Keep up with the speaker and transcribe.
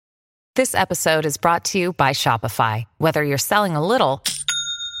This episode is brought to you by Shopify. Whether you're selling a little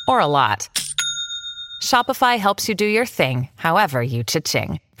or a lot, Shopify helps you do your thing, however you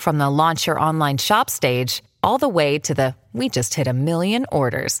cha-ching. From the launch your online shop stage, all the way to the we just hit 1 million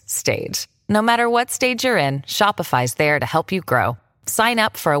orders stage. No matter what stage you're in, Shopify's there to help you grow. Sign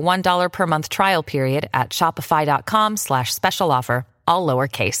up for a $1 per month trial period at shopify.com/special offer, all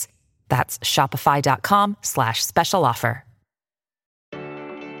lowercase. That's shopify.com/special offer.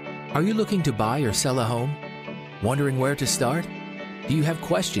 Are you looking to buy or sell a home? Wondering where to start? Do you have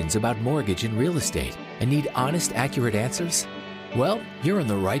questions about mortgage and real estate and need honest, accurate answers? Well, you're in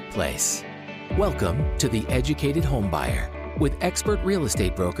the right place. Welcome to The Educated Homebuyer with expert real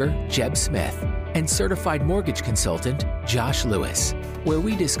estate broker Jeb Smith and certified mortgage consultant Josh Lewis, where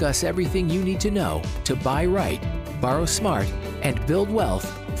we discuss everything you need to know to buy right, borrow smart, and build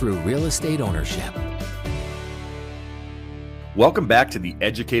wealth through real estate ownership. Welcome back to The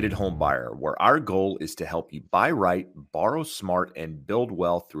Educated Homebuyer, where our goal is to help you buy right, borrow smart, and build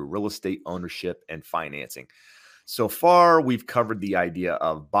wealth through real estate ownership and financing. So far, we've covered the idea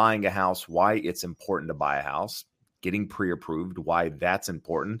of buying a house, why it's important to buy a house, getting pre-approved, why that's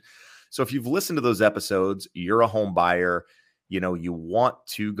important. So if you've listened to those episodes, you're a home buyer, you want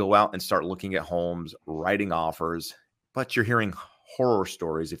to go out and start looking at homes, writing offers, but you're hearing horror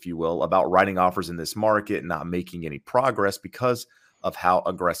stories, if you will, about writing offers in this market and not making any progress because of how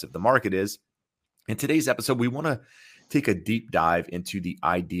aggressive the market is. In today's episode, we want to take a deep dive into the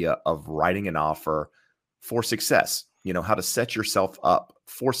idea of writing an offer for success, how to set yourself up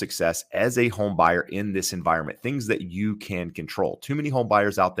for success as a home buyer in this environment, things that you can control. Too many home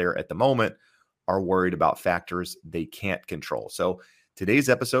buyers out there at the moment are worried about factors they can't control. So today's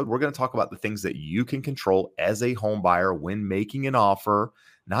episode, we're going to talk about the things that you can control as a home buyer when making an offer,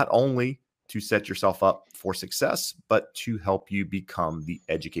 not only to set yourself up for success, but to help you become the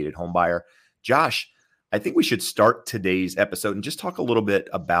educated home buyer. Josh, I think we should start today's episode and just talk a little bit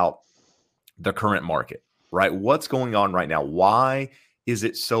about the current market, right? What's going on right now? Why is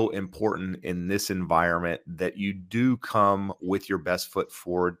it so important in this environment that you do come with your best foot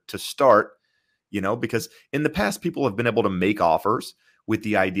forward to start? Because in the past, people have been able to make offers with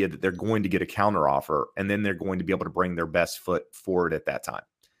the idea that they're going to get a counter offer and then they're going to be able to bring their best foot forward at that time.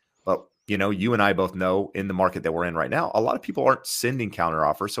 But, you and I both know in the market that we're in right now, a lot of people aren't sending counter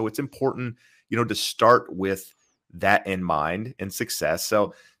offers. So it's important, to start with that in mind and success.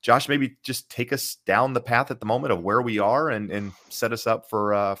 So Josh, maybe just take us down the path at the moment of where we are and set us up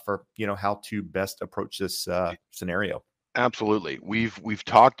for how to best approach this scenario. Absolutely. We've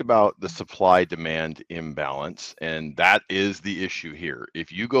talked about the supply demand imbalance, and that is the issue here.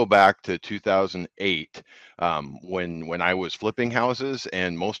 If you go back to 2008, when I was flipping houses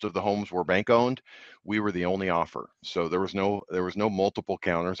and most of the homes were bank owned, we were the only offer. So there was no multiple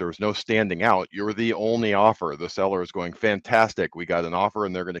counters, there was no standing out. You're the only offer. The seller is going, fantastic, we got an offer,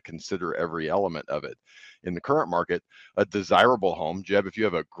 and they're going to consider every element of it. In the current market, a desirable home, Jeb, if you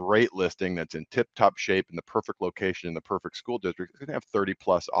have a great listing that's in tip-top shape in the perfect location in the perfect school district, it's going to have 30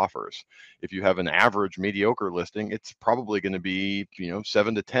 plus offers. If you have an average mediocre listing, it's probably going to be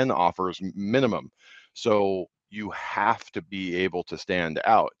 7 to 10 offers minimum. So you have to be able to stand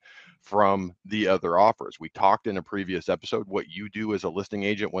out from the other offers. We talked in a previous episode what you do as a listing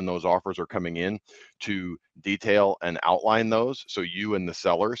agent when those offers are coming in to detail and outline those so you and the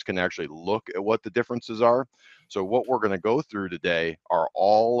sellers can actually look at what the differences are. So what we're going to go through today are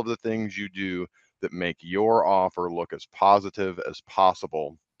all of the things you do that make your offer look as positive as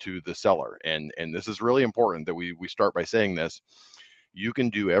possible to the seller. And this is really important that we start by saying this. You can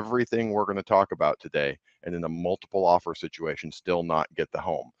do everything we're going to talk about today and in a multiple offer situation still not get the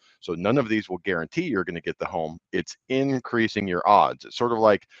home. So none of these will guarantee you're going to get the home. It's increasing your odds. It's sort of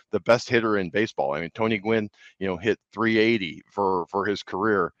like the best hitter in baseball. I mean, Tony Gwynn, hit 380 for his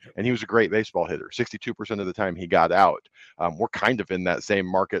career, and he was a great baseball hitter. 62% of the time he got out. We're kind of in that same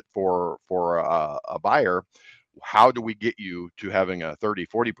market for a buyer. How do we get you to having a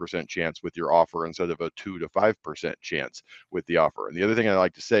 30-40% chance with your offer instead of a 2 to 5% chance with the offer? And the other thing I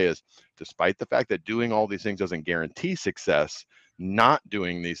like to say is, despite the fact that doing all these things doesn't guarantee success, not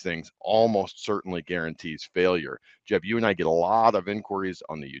doing these things almost certainly guarantees failure. Jeb, you and I get a lot of inquiries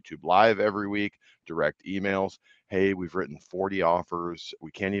on the YouTube Live every week, direct emails. Hey, we've written 40 offers.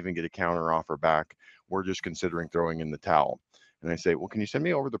 We can't even get a counter offer back. We're just considering throwing in the towel. And I say, well, can you send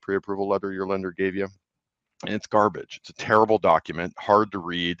me over the pre-approval letter your lender gave you? and it's garbage. It's a terrible document, hard to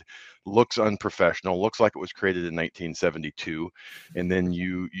read, looks unprofessional, looks like it was created in 1972. And then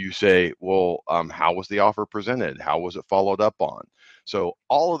you say, well, how was the offer presented? How was it followed up on? So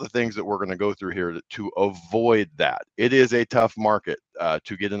all of the things that we're going to go through here to avoid that. It is a tough market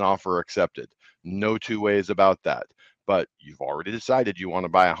to get an offer accepted. No two ways about that. But you've already decided you want to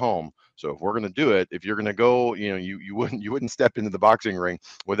buy a home. So if we're going to do it, if you're going to go, you wouldn't step into the boxing ring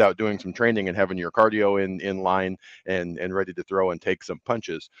without doing some training and having your cardio in line and ready to throw and take some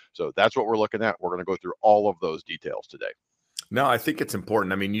punches. So that's what we're looking at. We're going to go through all of those details today. No, I think it's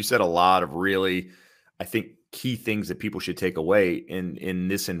important. I mean, you said a lot of really, I think, key things that people should take away in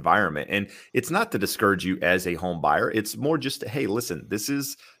this environment. And it's not to discourage you as a home buyer. It's more just, hey, listen, this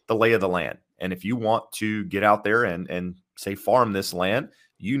is the lay of the land. And if you want to get out there and say farm this land,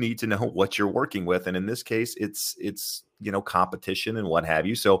 you need to know what you're working with. And in this case, it's competition and what have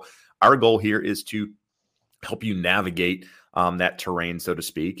you. So our goal here is to help you navigate that terrain, so to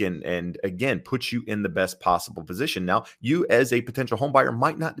speak, and again, put you in the best possible position. Now, you as a potential home buyer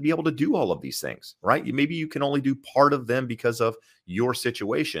might not be able to do all of these things, right? Maybe you can only do part of them because of your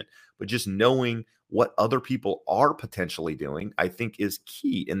situation, but just knowing what other people are potentially doing, I think, is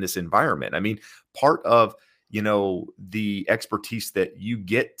key in this environment. I mean, part of the expertise that you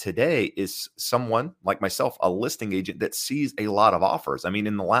get today is someone like myself, a listing agent that sees a lot of offers. I mean,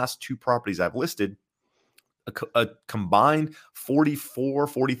 in the last 2 properties I've listed, a combined 44,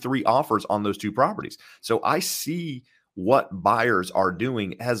 43 offers on those 2 properties. So I see what buyers are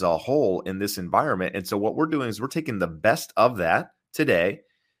doing as a whole in this environment. And so what we're doing is we're taking the best of that today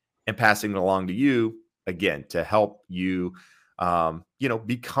and passing it along to you, again, to help you,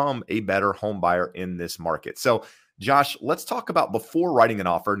 become a better home buyer in this market. So Josh, let's talk about before writing an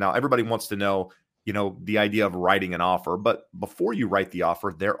offer. Now, everybody wants to know, the idea of writing an offer, but before you write the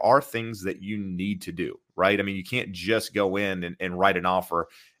offer, there are things that you need to do, right? I mean, you can't just go in and write an offer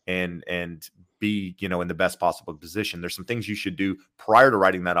and be, in the best possible position. There's some things you should do prior to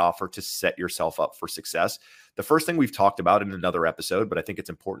writing that offer to set yourself up for success. The first thing we've talked about in another episode, but I think it's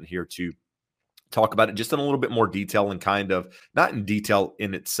important here to talk about it just in a little bit more detail and kind of not in detail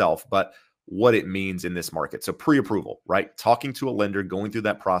in itself, but what it means in this market. So pre-approval, right? Talking to a lender, going through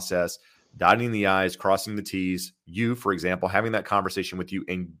that process, dotting the I's, crossing the T's, you, for example, having that conversation with you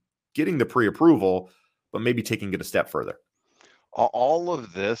and getting the pre-approval, but maybe taking it a step further. All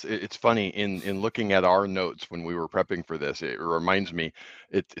of this, it's funny, in looking at our notes when we were prepping for this, it reminds me,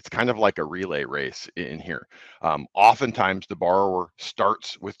 it's kind of like a relay race in here. Oftentimes the borrower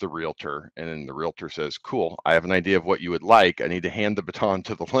starts with the realtor, and then the realtor says, cool, I have an idea of what you would like. I need to hand the baton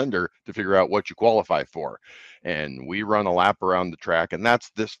to the lender to figure out what you qualify for. And we run a lap around the track, and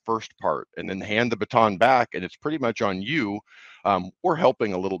that's this first part, and then hand the baton back, and it's pretty much on you. We're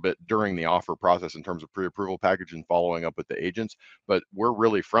helping a little bit during the offer process in terms of pre-approval package and following up with the agents, but we're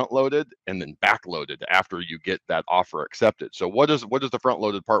really front-loaded and then back-loaded after you get that offer accepted. So what is the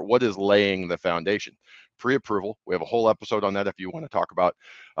front-loaded part? What is laying the foundation? Pre-approval. We have a whole episode on that if you want to talk about,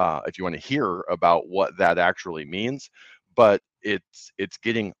 if you want to hear about what that actually means. But it's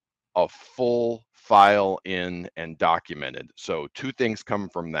getting a full file in and documented. So 2 things come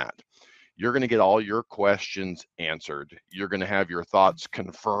from that. You're going to get all your questions answered. You're going to have your thoughts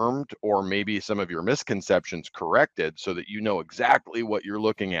confirmed, or maybe some of your misconceptions corrected, so that you know exactly what you're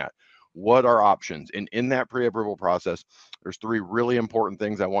looking at. What are options? And in that pre-approval process, there's 3 really important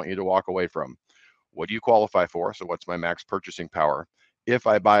things I want you to walk away from. What do you qualify for? So what's my max purchasing power? If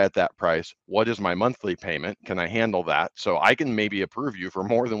I buy at that price, what is my monthly payment? Can I handle that? So I can maybe approve you for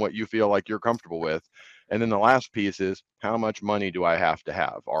more than what you feel like you're comfortable with. And then the last piece is, how much money do I have to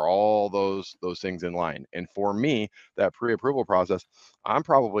have? Are all those things in line? And for me, that pre-approval process, I'm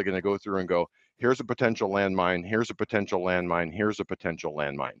probably going to go through and go, here's a potential landmine, here's a potential landmine, here's a potential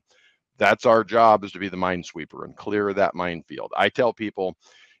landmine. That's our job, is to be the minesweeper and clear that minefield. I tell people,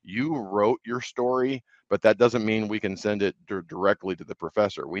 you wrote your story, but that doesn't mean we can send it directly to the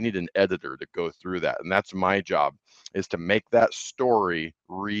professor. We need an editor to go through that. And that's my job, is to make that story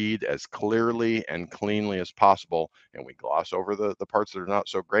read as clearly and cleanly as possible. And we gloss over the parts that are not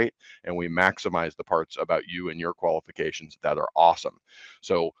so great, and we maximize the parts about you and your qualifications that are awesome.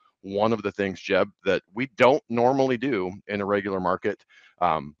 So one of the things, Jeb, that we don't normally do in a regular market,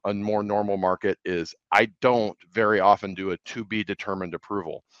 a more normal market, is I don't very often do a to be determined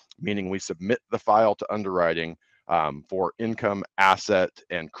approval, meaning we submit the file to underwriting for income, asset,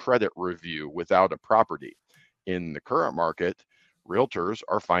 and credit review without a property. In the current market, realtors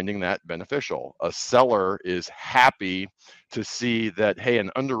are finding that beneficial. A seller is happy to see that, hey,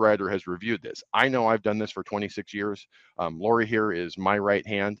 an underwriter has reviewed this. I know I've done this for 26 years. Lori here is my right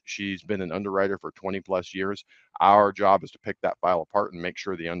hand. She's been an underwriter for 20 plus years. Our job is to pick that file apart and make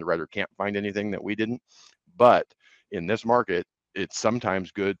sure the underwriter can't find anything that we didn't. But in this market, it's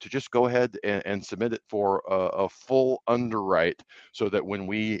sometimes good to just go ahead and submit it for a full underwrite, so that when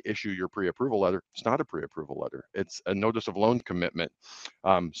we issue your pre-approval letter, it's not a pre-approval letter. It's a notice of loan commitment,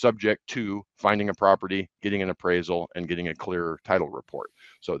 subject to finding a property, getting an appraisal, and getting a clear title report.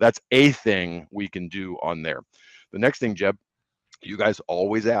 So that's a thing we can do on there. The next thing, Jeb, you guys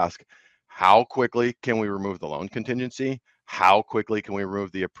always ask, how quickly can we remove the loan contingency? How quickly can we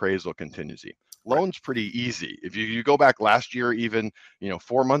remove the appraisal contingency? Loan's pretty easy. If you go back last year, even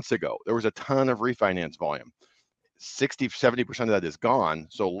 4 months ago, there was a ton of refinance volume. 60-70% of that is gone.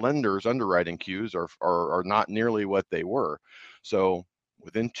 So lenders' underwriting queues are not nearly what they were. So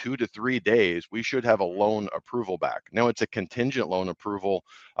within 2 to 3 days, we should have a loan approval back. Now it's a contingent loan approval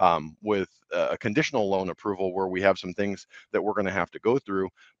with a conditional loan approval where we have some things that we're going to have to go through.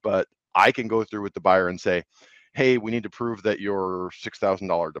 But I can go through with the buyer and say, hey, we need to prove that your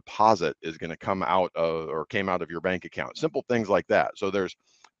 $6,000 deposit is going to come out of, or came out of your bank account. Simple things like that. So there's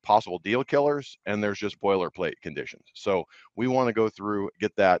possible deal killers and there's just boilerplate conditions. So we want to go through,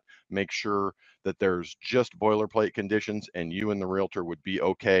 get that, make sure that there's just boilerplate conditions, and you and the realtor would be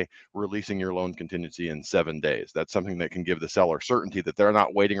okay releasing your loan contingency in 7 days. That's something that can give the seller certainty that they're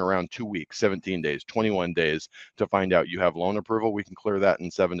not waiting around 2 weeks, 17 days, 21 days to find out you have loan approval. We can clear that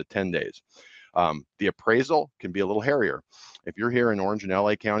in 7 to 10 days. The appraisal can be a little hairier. If you're here in Orange and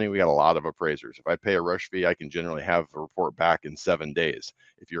LA County, we got a lot of appraisers. If I pay a rush fee, I can generally have a report back in 7 days.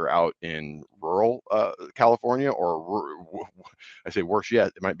 If you're out in rural California, or I say worse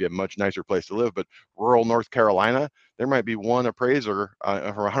yet, it might be a much nicer place to live, but rural North Carolina, there might be one appraiser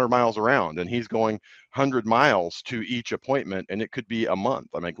for 100 miles around, and he's going 100 miles to each appointment, and it could be a month.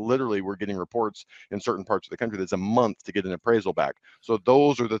 I mean, literally, we're getting reports in certain parts of the country that's a month to get an appraisal back. So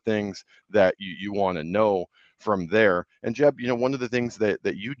those are the things that you want to know from there. And Jeb, one of the things that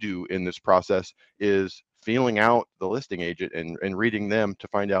you do in this process is feeling out the listing agent and reading them to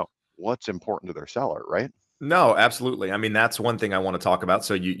find out what's important to their seller, right? No, absolutely. I mean, that's one thing I want to talk about.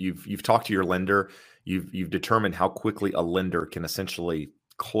 So you've talked to your lender, you've determined how quickly a lender can essentially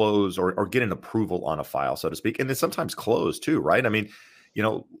close or get an approval on a file, so to speak, and then sometimes close too, right? I mean,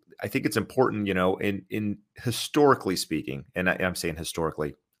 I think it's important, in historically speaking, and I'm saying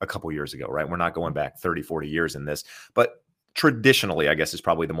historically, a couple years ago, right? We're not going back 30, 40 years in this, but traditionally, I guess is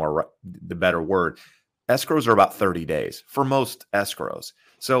probably the better word. Escrows are about 30 days for most escrows.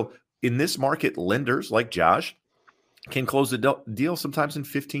 So in this market, lenders like Josh can close the deal sometimes in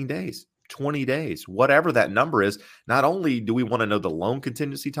 15 days, 20 days, whatever that number is. Not only do we want to know the loan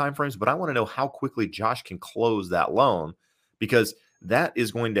contingency timeframes, but I want to know how quickly Josh can close that loan, because that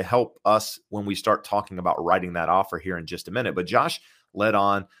is going to help us when we start talking about writing that offer here in just a minute. But Josh led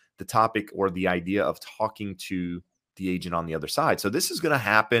on the topic or the idea of talking to the agent on the other side. So this is going to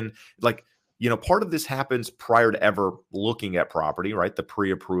happen, part of this happens prior to ever looking at property, right? The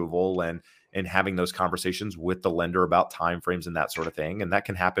pre-approval and having those conversations with the lender about timeframes and that sort of thing. And that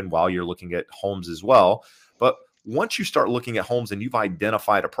can happen while you're looking at homes as well. But once you start looking at homes and you've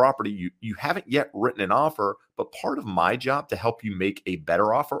identified a property, you haven't yet written an offer, but part of my job to help you make a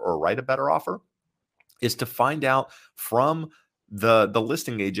better offer or write a better offer is to find out from the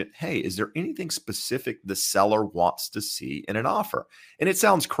listing agent, hey, is there anything specific the seller wants to see in an offer? And it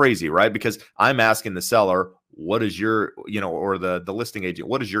sounds crazy, right? Because I'm asking the seller, what is your, or the listing agent,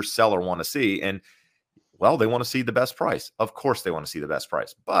 what does your seller want to see? And well, they want to see the best price. Of course they want to see the best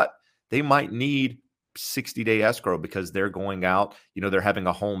price, but they might need 60-day escrow because they're going out, they're having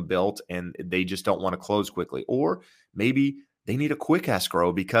a home built and they just don't want to close quickly. Or maybe they need a quick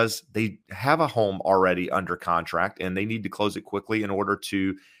escrow because they have a home already under contract and they need to close it quickly in order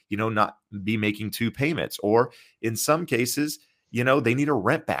to, not be making 2 payments. Or in some cases, they need a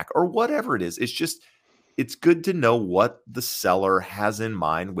rent back or whatever it is. It's good to know what the seller has in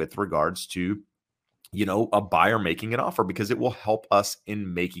mind with regards to, a buyer making an offer, because it will help us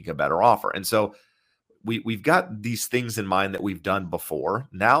in making a better offer. And so we've got these things in mind that we've done before.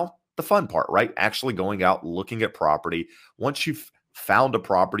 Now, the fun part, right? Actually going out, looking at property. Once you've found a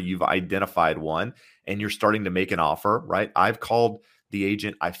property, you've identified one, and you're starting to make an offer, right? I've called the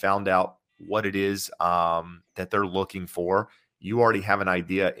agent. I found out what it is that they're looking for. You already have an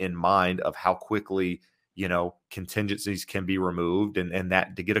idea in mind of how quickly, contingencies can be removed and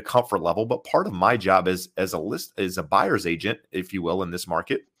that to get a comfort level. But part of my job as a buyer's agent, if you will, in this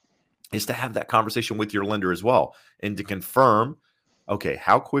market, is to have that conversation with your lender as well and to confirm Okay,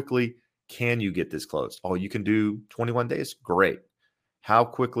 how quickly can you get this closed? Oh, you can do 21 days? Great. How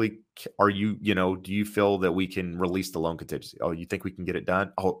quickly are you, do you feel that we can release the loan contingency? Oh, you think we can get it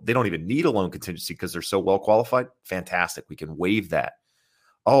done? Oh, they don't even need a loan contingency because they're so well qualified. Fantastic. We can waive that.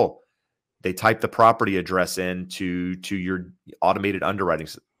 Oh, they type the property address in to your automated underwriting.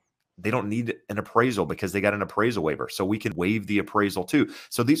 They don't need an appraisal because they got an appraisal waiver. So we can waive the appraisal too.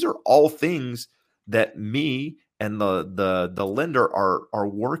 So these are all things that me and the lender are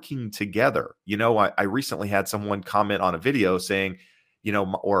working together. I recently had someone comment on a video saying,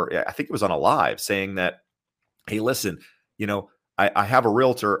 or I think it was on a live saying that, hey, listen, I have a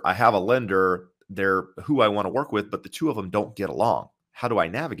realtor, I have a lender, they're who I want to work with, but the two of them don't get along. How do I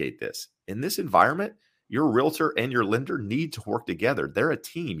navigate this? In this environment, your realtor and your lender need to work together. They're a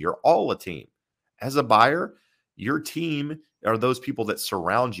team. You're all a team. As a buyer, your team are those people that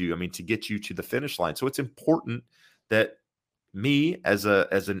surround you, to get you to the finish line. So it's important that me as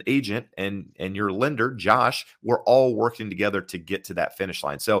an agent and your lender, Josh, we're all working together to get to that finish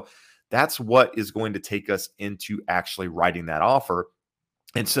line. So that's what is going to take us into actually writing that offer.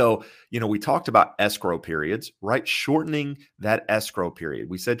 And so, we talked about escrow periods, right? Shortening that escrow period.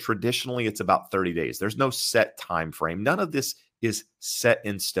 We said traditionally it's about 30 days. There's no set time frame. None of this is set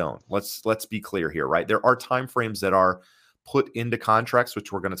in stone. Let's be clear here, right? There are time frames that are put into contracts,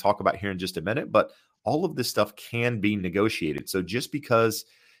 which we're going to talk about here in just a minute, but all of this stuff can be negotiated. So just because,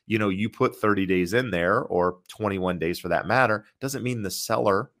 you put 30 days in there or 21 days for that matter, doesn't mean the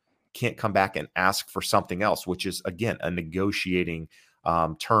seller can't come back and ask for something else, which is, again, a negotiating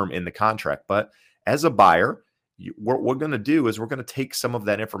term in the contract. But as a buyer, what we're going to do is we're going to take some of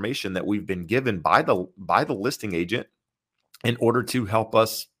that information that we've been given by the listing agent in order to help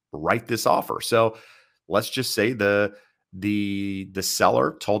us write this offer. So let's just say the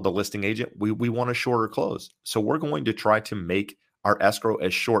seller told the listing agent, we want a shorter close. So we're going to try to make our escrow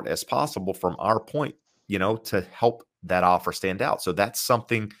as short as possible from our point, to help that offer stand out. So that's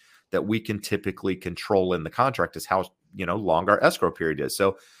something that we can typically control in the contract, is how long our escrow period is.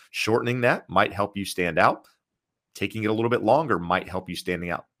 So shortening that might help you stand out. Taking it a little bit longer might help you standing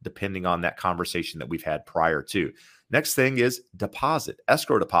out, depending on that conversation that we've had prior to. Next thing is deposit,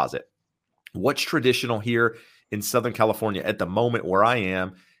 escrow deposit. What's traditional here in Southern California at the moment where I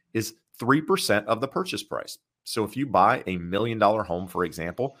am is 3% of the purchase price. So if you buy $1 million home, for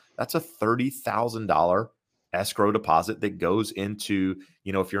example, that's a $30,000 escrow deposit that goes into,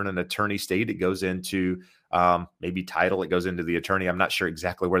 if you're in an attorney state, it goes into maybe title, it goes into the attorney. I'm not sure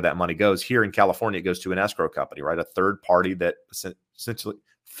exactly where that money goes. Here in California, it goes to an escrow company, right? A third party that essentially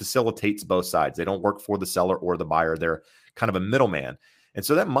facilitates both sides. They don't work for the seller or the buyer. They're kind of a middleman. And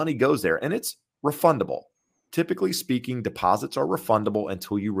so that money goes there and it's refundable. Typically speaking, deposits are refundable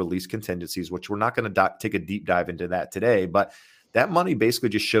until you release contingencies, which we're not going to take a deep dive into that today. But that money basically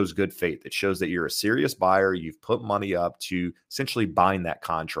just shows good faith. It shows that you're a serious buyer. You've put money up to essentially bind that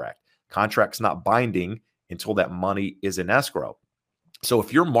contract. Contract's not binding until that money is in escrow. So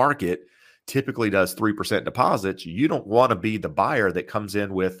if your market typically does 3% deposits, you don't want to be the buyer that comes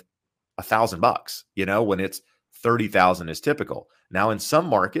in with $1,000, when it's 30,000 is typical. Now in some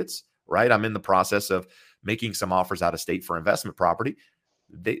markets, right, I'm in the process of making some offers out of state for investment property.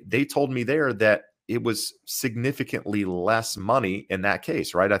 They told me there that it was significantly less money in that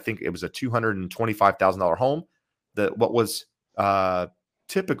case, right? I think it was a $225,000 home. What was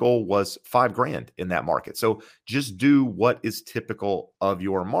typical was $5,000 in that market. So just do what is typical of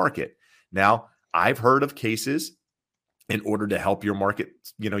your market. Now, I've heard of cases in order to help your market,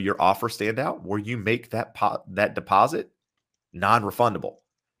 your offer stand out, where you make that deposit non-refundable.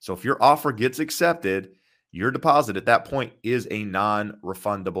 So if your offer gets accepted, your deposit at that point is a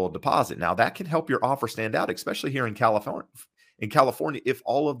non-refundable deposit. Now that can help your offer stand out, especially here in California. In California, if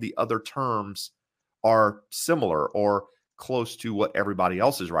all of the other terms are similar or close to what everybody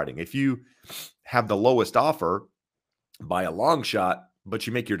else is writing. If you have the lowest offer by a long shot, but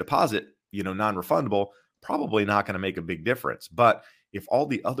you make your deposit, non-refundable, probably not going to make a big difference. But if all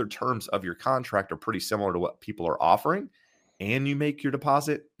the other terms of your contract are pretty similar to what people are offering and you make your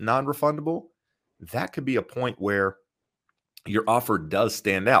deposit non-refundable, that could be a point where your offer does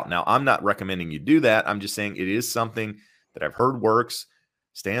stand out. Now, I'm not recommending you do that. I'm just saying it is something that I've heard works,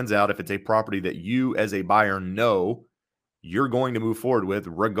 stands out if it's a property that you as a buyer know you're going to move forward with,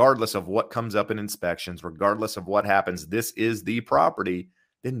 regardless of what comes up in inspections, regardless of what happens. This is the property.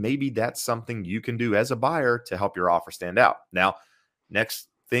 Then maybe that's something you can do as a buyer to help your offer stand out. Now, next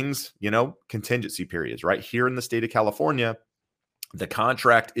things, contingency periods, right? Here in the state of California, the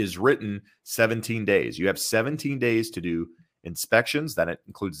contract is written 17 days. You have 17 days to do inspections. That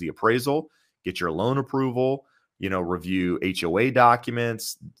includes the appraisal, get your loan approval, review HOA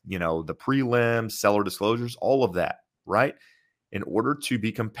documents, the prelims, seller disclosures, all of that, right? In order to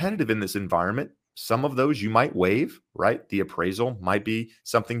be competitive in this environment, some of those you might waive, right? The appraisal might be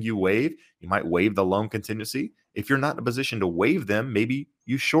something you waive. You might waive the loan contingency. If you're not in a position to waive them, maybe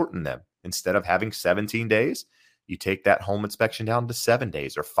you shorten them. Instead of having 17 days, you take that home inspection down to 7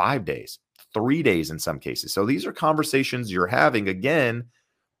 days or 5 days, 3 days in some cases. So these are conversations you're having, again,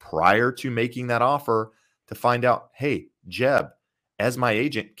 prior to making that offer to find out, hey, Jeb, as my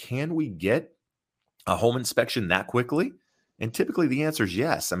agent, can we get a home inspection that quickly? And typically the answer is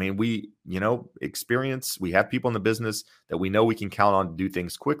yes. I mean, we have people in the business that we know we can count on to do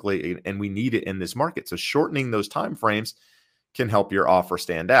things quickly, and we need it in this market. So shortening those time frames can help your offer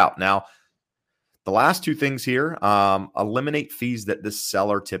stand out. Now, the last two things here, eliminate fees that the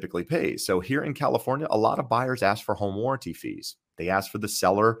seller typically pays. So here in California, a lot of buyers ask for home warranty fees. They ask for the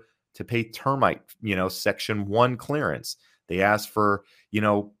seller to pay termite, Section 1 clearance. They ask for,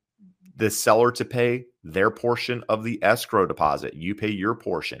 the seller to pay their portion of the escrow deposit. You pay your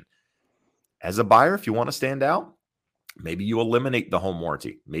portion. As a buyer, if you want to stand out, maybe you eliminate the home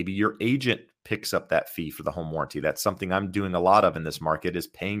warranty. Maybe your agent picks up that fee for the home warranty. That's something I'm doing a lot of in this market, is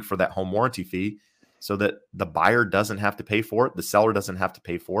paying for that home warranty fee so that the buyer doesn't have to pay for it. The seller doesn't have to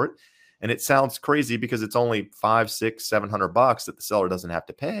pay for it. And it sounds crazy because it's only $500, $600, $700 that the seller doesn't have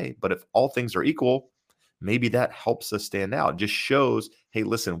to pay. But if all things are equal, maybe that helps us stand out. It just shows, hey,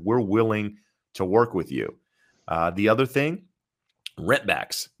 listen, we're willing to work with you. The other thing, rent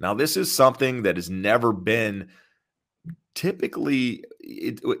backs. Now, this is something that has never been typically,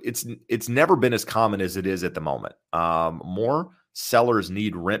 it's never been as common as it is at the moment. More sellers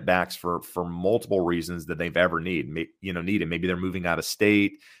need rent backs for multiple reasons than they've ever needed. Maybe they're moving out of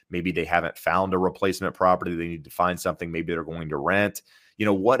state. Maybe they haven't found a replacement property. They need to find something. Maybe they're going to rent.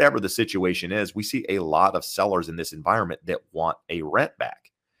 Whatever the situation is, we see a lot of sellers in this environment that want a rent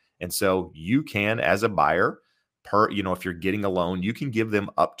back. And so you can, as a buyer, if you're getting a loan, you can give them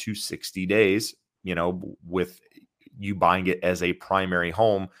up to 60 days, with you buying it as a primary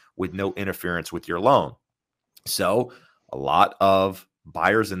home with no interference with your loan. So a lot of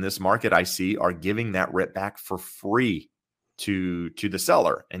buyers in this market I see are giving that rent back for free to the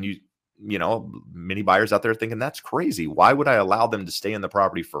seller. And many buyers out there thinking that's crazy. Why would I allow them to stay in the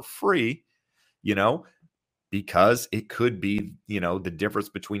property for free? Because it could be, the difference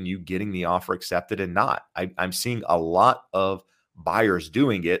between you getting the offer accepted and not. I'm seeing a lot of buyers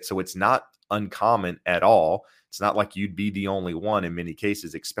doing it. So it's not uncommon at all. It's not like you'd be the only one in many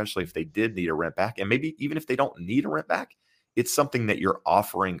cases, especially if they did need a rent back. And maybe even if they don't need a rent back, it's something that you're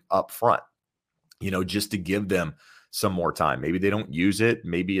offering up front, just to give them some more time. Maybe they don't use it.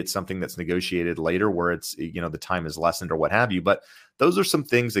 Maybe it's something that's negotiated later where it's, the time is lessened or what have you. But those are some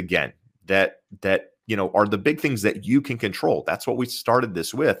things, again, that are the big things that you can control. That's what we started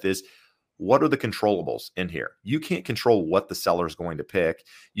this with, is what are the controllables in here? You can't control what the seller is going to pick.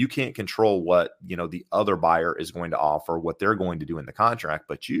 You can't control what, the other buyer is going to offer, what they're going to do in the contract.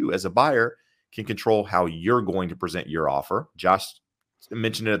 But you, as a buyer, can control how you're going to present your offer. Josh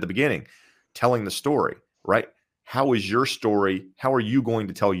mentioned it at the beginning, telling the story, right? How is your story? How are you going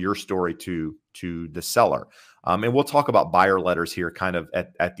to tell your story to the seller? And we'll talk about buyer letters here kind of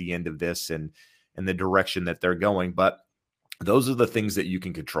at the end of this and the direction that they're going. But those are the things that you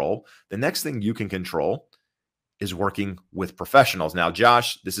can control. The next thing you can control is working with professionals. Now,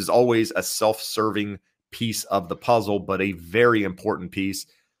 Josh, this is always a self-serving piece of the puzzle, but a very important piece.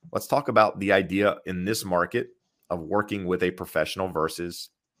 Let's talk about the idea in this market of working with a professional versus,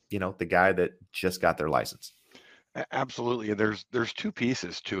 the guy that just got their license. Absolutely. There's two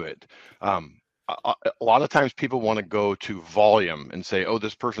pieces to it. A lot of times people want to go to volume and say, oh,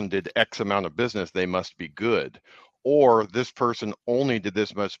 this person did X amount of business, they must be good. Or this person only did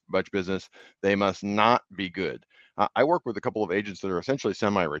this much business, they must not be good. I work with a couple of agents that are essentially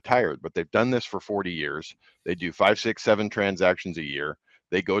semi-retired, but they've done this for 40 years. They do 5, 6, 7 transactions a year.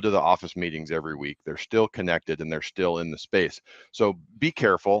 They go to the office meetings every week. They're still connected and they're still in the space. So be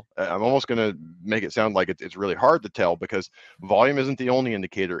careful. I'm almost going to make it sound like it's really hard to tell, because volume isn't the only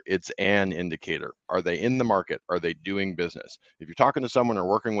indicator. It's an indicator. Are they in the market? Are they doing business? If you're talking to someone or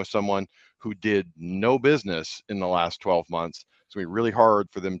working with someone who did no business in the last 12 months, it's going to be really hard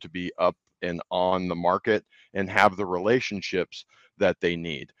for them to be up and on the market and have the relationships that they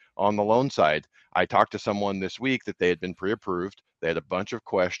need. On the loan side, I talked to someone this week that they had been pre-approved. They had a bunch of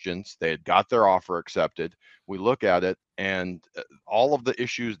questions. They had got their offer accepted. We look at it, and all of the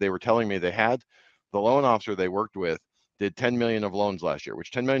issues they were telling me they had, the loan officer they worked with did 10 million of loans last year,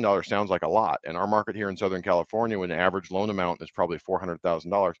 which $10 million sounds like a lot. In our market here in Southern California, when the average loan amount is probably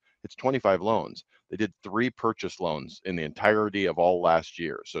 $400,000, it's 25 loans. They did 3 purchase loans in the entirety of all last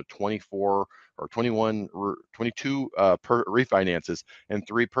year. So 24 or 21, 22 refinances and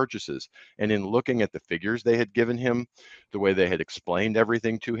 3 purchases. And in looking at the figures they had given him, the way they had explained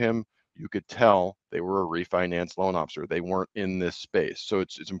everything to him, you could tell they were a refinance loan officer. They weren't in this space. So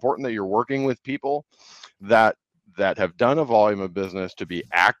it's important that you're working with people that have done a volume of business to be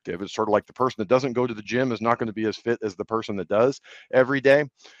active. It's sort of like the person that doesn't go to the gym is not going to be as fit as the person that does every day.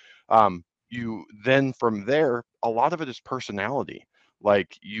 You then from there, a lot of it is personality.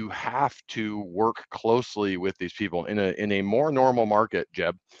 Like you have to work closely with these people in a more normal market,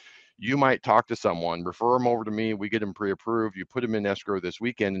 Jeb. You might talk to someone, refer them over to me. We get them pre-approved. You put them in escrow this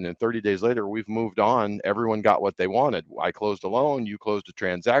weekend, and then 30 days later, we've moved on. Everyone got what they wanted. I closed a loan. You closed a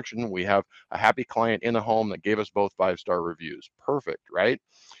transaction. We have a happy client in a home that gave us both 5-star reviews. Perfect, right?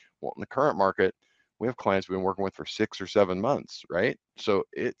 Well, in the current market, we have clients we've been working with for 6 or 7 months, right? So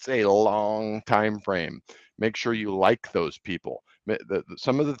it's a long time frame. Make sure you like those people.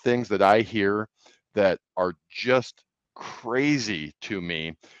 Some of the things that I hear that are just crazy to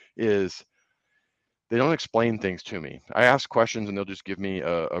me is they don't explain things to me. I ask questions and they'll just give me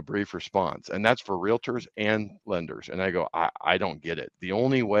a brief response. And that's for realtors and lenders. And I go, I don't get it. The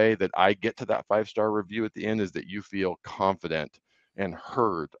only way that I get to that 5-star review at the end is that you feel confident and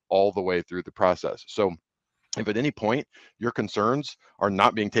heard all the way through the process. So if at any point your concerns are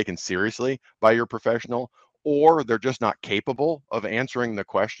not being taken seriously by your professional, or they're just not capable of answering the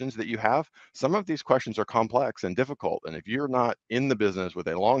questions that you have, some of these questions are complex and difficult. And if you're not in the business with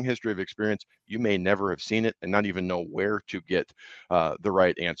a long history of experience, you may never have seen it and not even know where to get the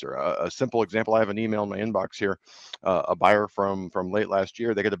right answer. A simple example, I have an email in my inbox here, a buyer from late last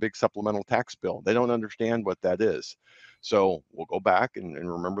year, they get a big supplemental tax bill. They don't understand what that is. So we'll go back and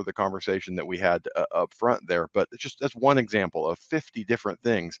remember the conversation that we had up front there. But it's just that's one example of 50 different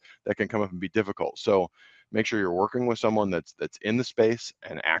things that can come up and be difficult. So make sure you're working with someone that's in the space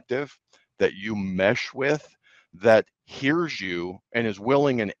and active, that you mesh with, that hears you and is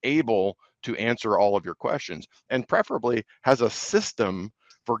willing and able to answer all of your questions, and preferably has a system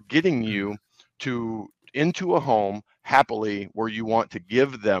for getting you into a home happily where you want to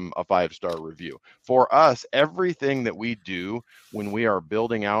give them a 5-star review. For us, everything that we do when we are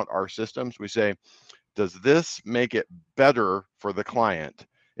building out our systems, we say, does this make it better for the client?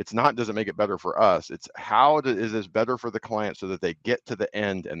 It's not, does it make it better for us? It's is this better for the client so that they get to the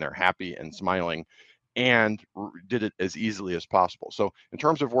end and they're happy and smiling and did it as easily as possible. So in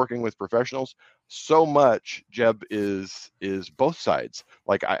terms of working with professionals, so much, Jeb, is both sides.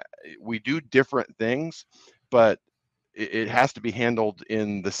 Like we do different things, but it has to be handled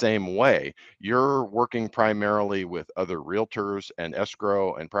in the same way. You're working primarily with other realtors and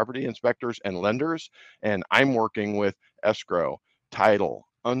escrow and property inspectors and lenders, and I'm working with escrow, title,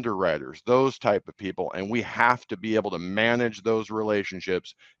 underwriters, those type of people, and we have to be able to manage those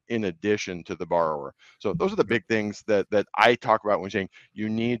relationships in addition to the borrower. So those are the big things that I talk about when saying you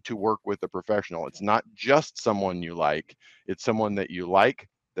need to work with a professional. It's not just someone you like, it's someone that you like,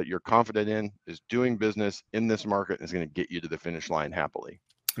 that you're confident in, is doing business in this market, and is going to get you to the finish line happily.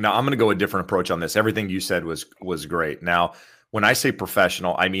 Now, I'm going to go a different approach on this. Everything you said was great. Now, when I say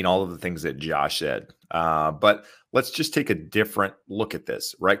professional, I mean all of the things that Josh said. But let's just take a different look at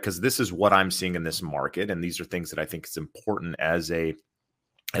this, right? Because this is what I'm seeing in this market, and these are things that I think is important as a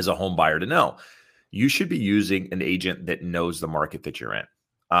home buyer to know. You should be using an agent that knows the market that you're in.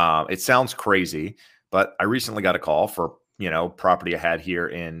 It sounds crazy, but I recently got a call for property I had here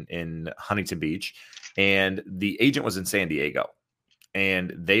in Huntington Beach, and the agent was in San Diego,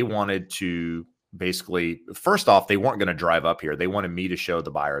 and they wanted to basically, first off, they weren't going to drive up here. They wanted me to show the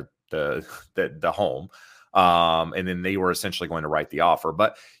buyer the home. And then they were essentially going to write the offer.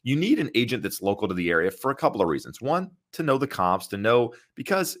 But you need an agent that's local to the area for a couple of reasons. One, to know the comps,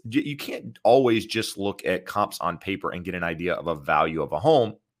 because you can't always just look at comps on paper and get an idea of a value of a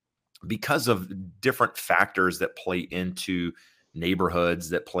home, because of different factors that play into neighborhoods,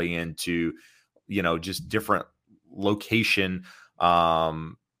 that play into, just different location,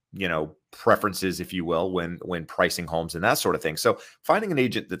 preferences, if you will, when pricing homes and that sort of thing. So finding an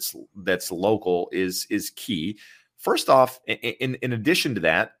agent that's local is key. First off, in addition to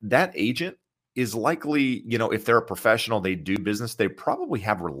that agent is likely, if they're a professional, they do business, they probably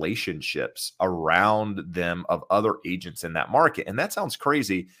have relationships around them of other agents in that market. And that sounds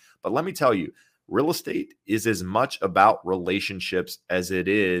crazy, but let me tell you, real estate is as much about relationships as it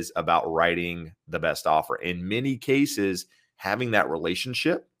is about writing the best offer. In many cases, having that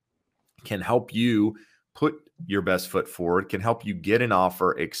relationship can help you put your best foot forward, can help you get an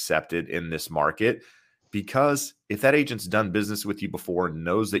offer accepted in this market. Because if that agent's done business with you before,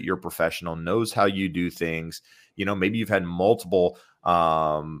 knows that you're professional, knows how you do things, maybe you've had multiple,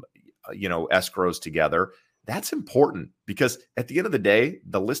 escrows together. That's important, because at the end of the day,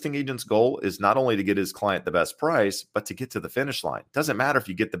 the listing agent's goal is not only to get his client the best price, but to get to the finish line. It doesn't matter if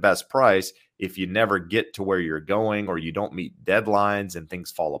you get the best price if you never get to where you're going, or you don't meet deadlines and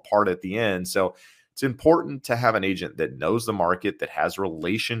things fall apart at the end. So it's important to have an agent that knows the market, that has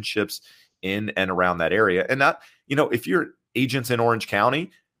relationships in and around that area. And not, if you're agents in Orange County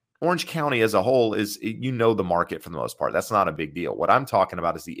as a whole is, the market for the most part. That's not a big deal. What I'm talking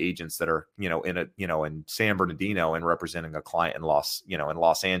about is the agents that are, in San Bernardino and representing a client in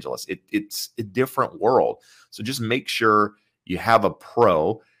Los Angeles. It's a different world. So just make sure you have a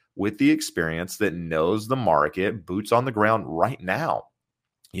pro with the experience that knows the market, boots on the ground right now.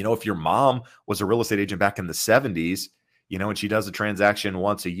 If your mom was a real estate agent back in the 70s, and she does a transaction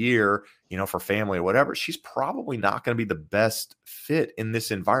once a year, for family or whatever, she's probably not going to be the best fit in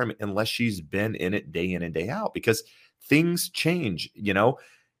this environment unless she's been in it day in and day out, because things change, and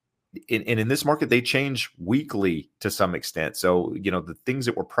in this market, they change weekly to some extent. So, the things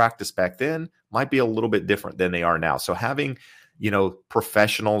that were practiced back then might be a little bit different than they are now. So having,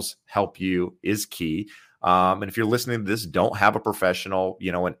 professionals help you is key. And if you're listening to this, don't have a professional,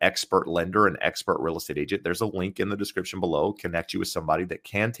 an expert lender, an expert real estate agent, there's a link in the description below. Connect you with somebody that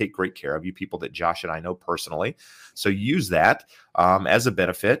can take great care of you, people that Josh and I know personally. So use that as a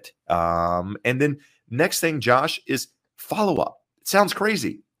benefit. And then next thing, Josh, is follow up. It sounds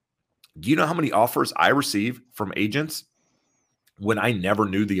crazy. Do you know how many offers I receive from agents when I never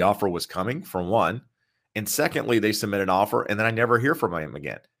knew the offer was coming, for one? And secondly, they submit an offer and then I never hear from them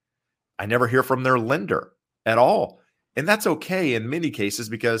again. I never hear from their lender at all. And that's okay in many cases,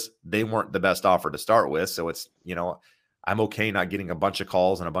 because they weren't the best offer to start with. So it's, I'm okay not getting a bunch of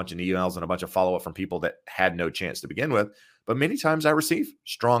calls and a bunch of emails and a bunch of follow-up from people that had no chance to begin with. But many times I receive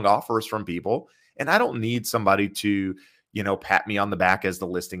strong offers from people, and I don't need somebody to, pat me on the back as the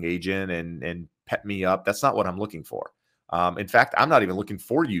listing agent and pet me up. That's not what I'm looking for. In fact, I'm not even looking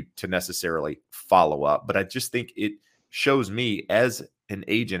for you to necessarily follow up, but I just think it shows me as an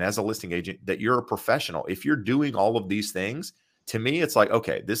agent, as a listing agent, that you're a professional. If you're doing all of these things, to me, it's like,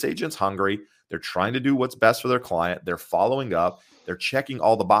 okay, this agent's hungry. They're trying to do what's best for their client. They're following up. They're checking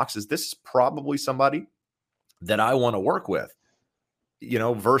all the boxes. This is probably somebody that I want to work with,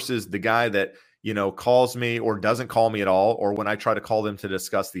 versus the guy that, calls me or doesn't call me at all. Or when I try to call them to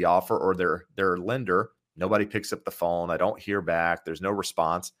discuss the offer or their lender, nobody picks up the phone. I don't hear back. There's no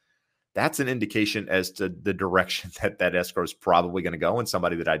response. That's an indication as to the direction that escrow is probably going to go, and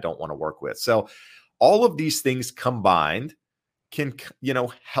somebody that I don't want to work with. So all of these things combined can,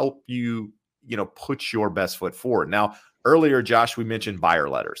 help you, put your best foot forward. Now, earlier, Josh, we mentioned buyer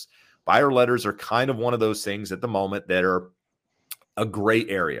letters. Buyer letters are kind of one of those things at the moment that are a gray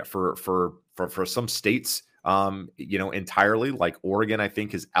area for some states, entirely. Like Oregon, I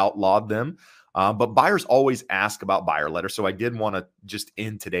think, has outlawed them. But buyers always ask about buyer letters. So I did want to just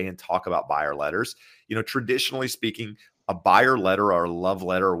end today and talk about buyer letters. Traditionally speaking, a buyer letter or a love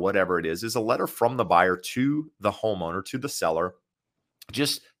letter or whatever it is a letter from the buyer to the homeowner, to the seller,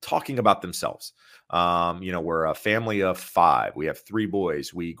 just talking about themselves. We're a family of 5. We have 3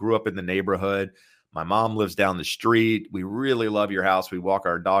 boys. We grew up in the neighborhood. My mom lives down the street. We really love your house. We walk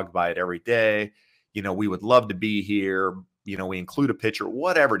our dog by it every day. We would love to be here. We include a picture,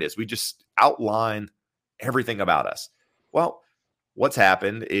 whatever it is. We just outline everything about us. Well, what's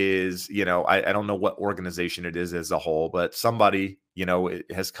happened is, I don't know what organization it is as a whole, but somebody,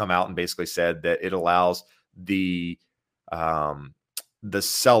 it has come out and basically said that it allows the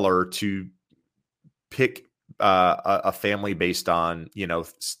seller to pick a family based on,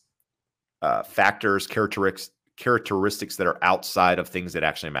 factors, characteristics that are outside of things that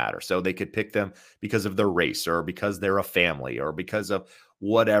actually matter. So they could pick them because of their race, or because they're a family, or because of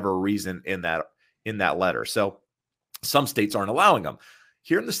whatever reason in that letter. So some states aren't allowing them.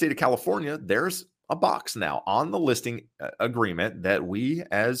 Here in the state of California, there's a box now on the listing agreement that we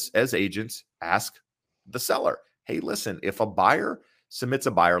as agents ask the seller, hey, listen, if a buyer submits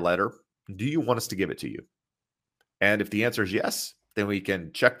a buyer letter, do you want us to give it to you? And if the answer is yes, then we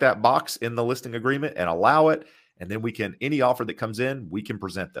can check that box in the listing agreement and allow it. And then any offer that comes in, we can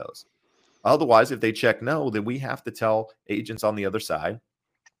present those. Otherwise, if they check no, then we have to tell agents on the other side,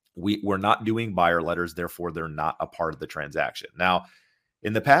 we're not doing buyer letters, therefore they're not a part of the transaction. Now,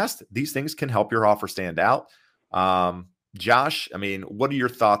 in the past, these things can help your offer stand out. Josh, what are your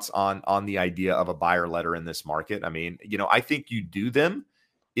thoughts on the idea of a buyer letter in this market? I think you do them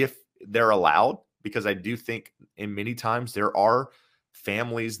if they're allowed. because I do think in many times there are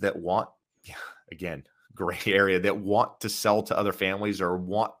families that want, again, gray area, that want to sell to other families or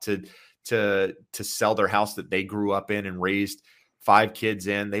want to sell their house that they grew up in and raised 5 kids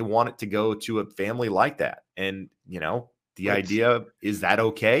in. They want it to go to a family like that. And, the idea, is that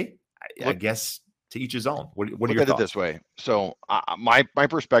okay? I guess to each his own. What are Look your at it thoughts? this way. So my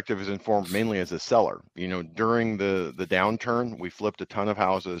perspective is informed mainly as a seller. During the downturn, we flipped a ton of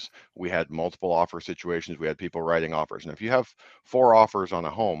houses. We had multiple offer situations. We had people writing offers. And if you have 4 offers on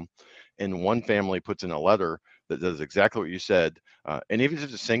a home and one family puts in a letter that does exactly what you said, and even if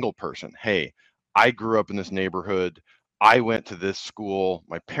it's a single person, hey, I grew up in this neighborhood. I went to this school.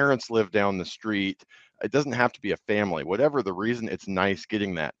 My parents live down the street. It doesn't have to be a family. Whatever the reason, it's nice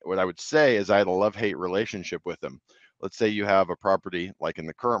getting that. What I would say is I had a love-hate relationship with them. Let's say you have a property, like in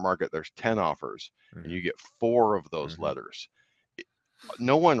the current market, there's 10 offers, and you get 4 of those letters.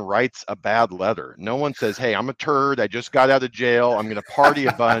 No one writes a bad letter. No one says, hey, I'm a turd. I just got out of jail. I'm going to party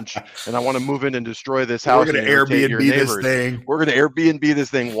a bunch, and I want to move in and destroy this house. We're going to Airbnb this thing. We're going to Airbnb this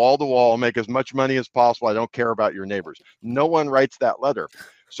thing wall to wall, make as much money as possible. I don't care about your neighbors. No one writes that letter.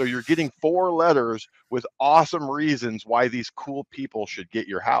 So you're getting 4 letters with awesome reasons why these cool people should get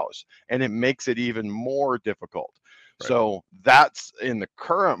your house. And it makes it even more difficult. Right. So that's in the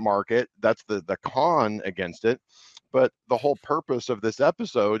current market. That's the con against it. But the whole purpose of this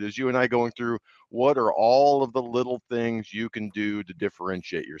episode is you and I going through what are all of the little things you can do to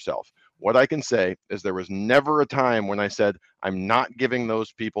differentiate yourself. What I can say is there was never a time when I said, I'm not giving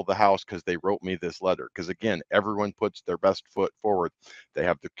those people the house because they wrote me this letter. Because again, everyone puts their best foot forward. They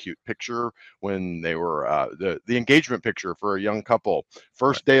have the cute picture when they were the engagement picture for a young couple,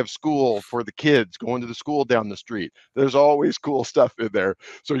 first day of school for the kids going to the school down the street. There's always cool stuff in there.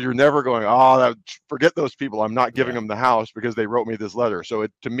 So you're never going, forget those people. I'm not giving them the house because they wrote me this letter. So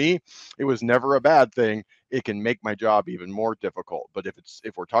to me, it was never a bad thing. It can make my job even more difficult. But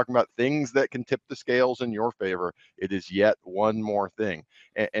if we're talking about things that can tip the scales in your favor, it is yet one more thing.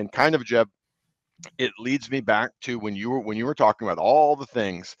 And kind of, Jeb, it leads me back to when you were talking about all the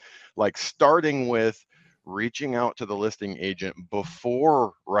things, like starting with reaching out to the listing agent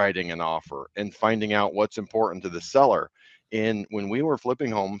before writing an offer and finding out what's important to the seller. And when we were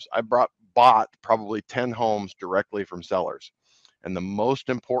flipping homes, I bought probably 10 homes directly from sellers. And the most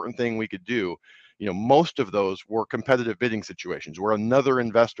important thing we could do, most of those were competitive bidding situations where another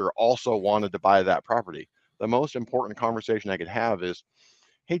investor also wanted to buy that property. The most important conversation I could have is,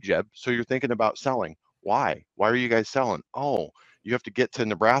 hey, Jeb, so you're thinking about selling. Why? Why are you guys selling? Oh, you have to get to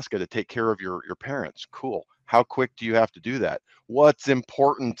Nebraska to take care of your parents. Cool. How quick do you have to do that? What's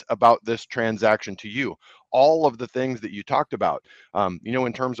important about this transaction to you? All of the things that you talked about,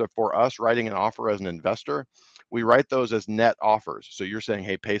 in terms of for us writing an offer as an investor, we write those as net offers. So you're saying,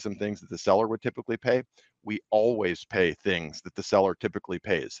 hey, pay some things that the seller would typically pay. We always pay things that the seller typically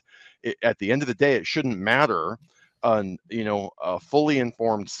pays. At the end of the day, it shouldn't matter. A fully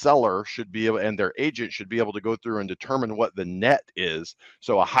informed seller should be able, and their agent should be able to go through and determine what the net is.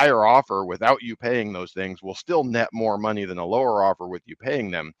 So a higher offer without you paying those things will still net more money than a lower offer with you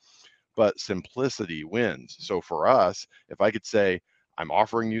paying them. But simplicity wins. So for us, if I could say, I'm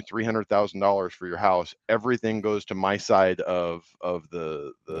offering you $300,000 for your house, everything goes to my side of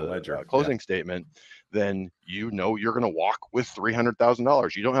the ledger, closing statement, then you're going to walk with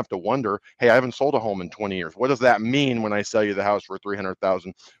 $300,000. You don't have to wonder, hey, I haven't sold a home in 20 years. What does that mean when I sell you the house for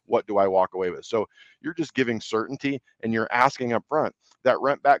 $300,000? What do I walk away with? So you're just giving certainty, and you're asking up front. That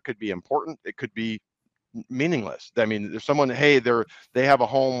rent back could be important. It could be meaningless. I mean, there's someone, hey, they have a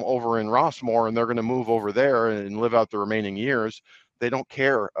home over in Rossmore and they're going to move over there and live out the remaining years. They don't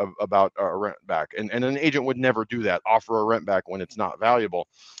care about a rent back. And an agent would never do that, offer a rent back when it's not valuable.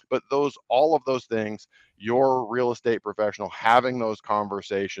 But all of those things, your real estate professional having those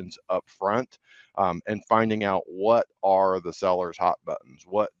conversations up front, and finding out what are the seller's hot buttons,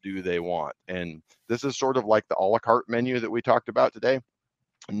 what do they want. And this is sort of like the a la carte menu that we talked about today.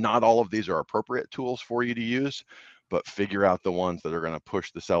 Not all of these are appropriate tools for you to use, but figure out the ones that are going to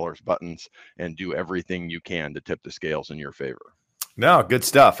push the seller's buttons and do everything you can to tip the scales in your favor. No, good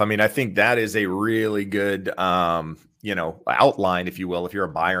stuff. I mean, I think that is a really good, outline, if you will, if you're a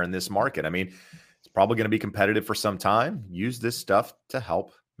buyer in this market. I mean, it's probably going to be competitive for some time. Use this stuff to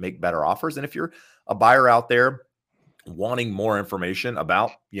help make better offers. And if you're a buyer out there wanting more information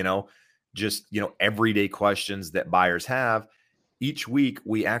about, everyday questions that buyers have, each week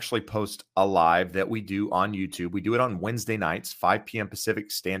we actually post a live that we do on YouTube. We do it on Wednesday nights, 5 p.m.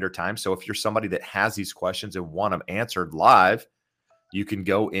 Pacific Standard Time. So if you're somebody that has these questions and want them answered live, you can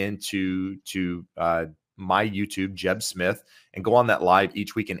go into my YouTube, Jeb Smith, and go on that live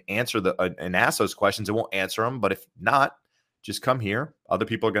each week and answer and ask those questions. And we'll answer them. But if not, just come here. Other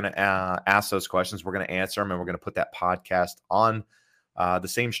people are going to ask those questions. We're going to answer them, and we're going to put that podcast on the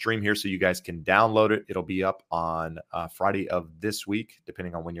same stream here so you guys can download it. It'll be up on Friday of this week,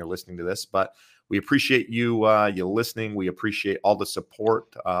 depending on when you're listening to this. But we appreciate you listening. We appreciate all the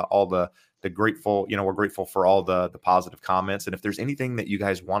support, all the grateful, we're grateful for all the positive comments. And if there's anything that you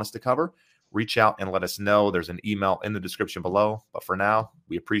guys want us to cover, reach out and let us know. There's an email in the description below. But for now,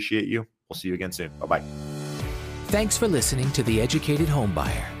 we appreciate you. We'll see you again soon. Bye-bye. Thanks for listening to The Educated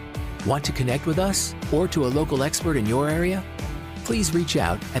Homebuyer. Want to connect with us or to a local expert in your area? Please reach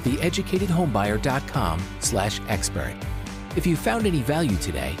out at theeducatedhomebuyer.com/expert. If you found any value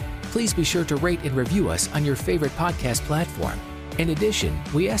today, please be sure to rate and review us on your favorite podcast platform. In addition,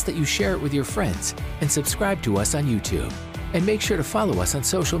 we ask that you share it with your friends and subscribe to us on YouTube. And make sure to follow us on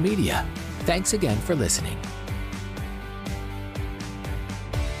social media. Thanks again for listening.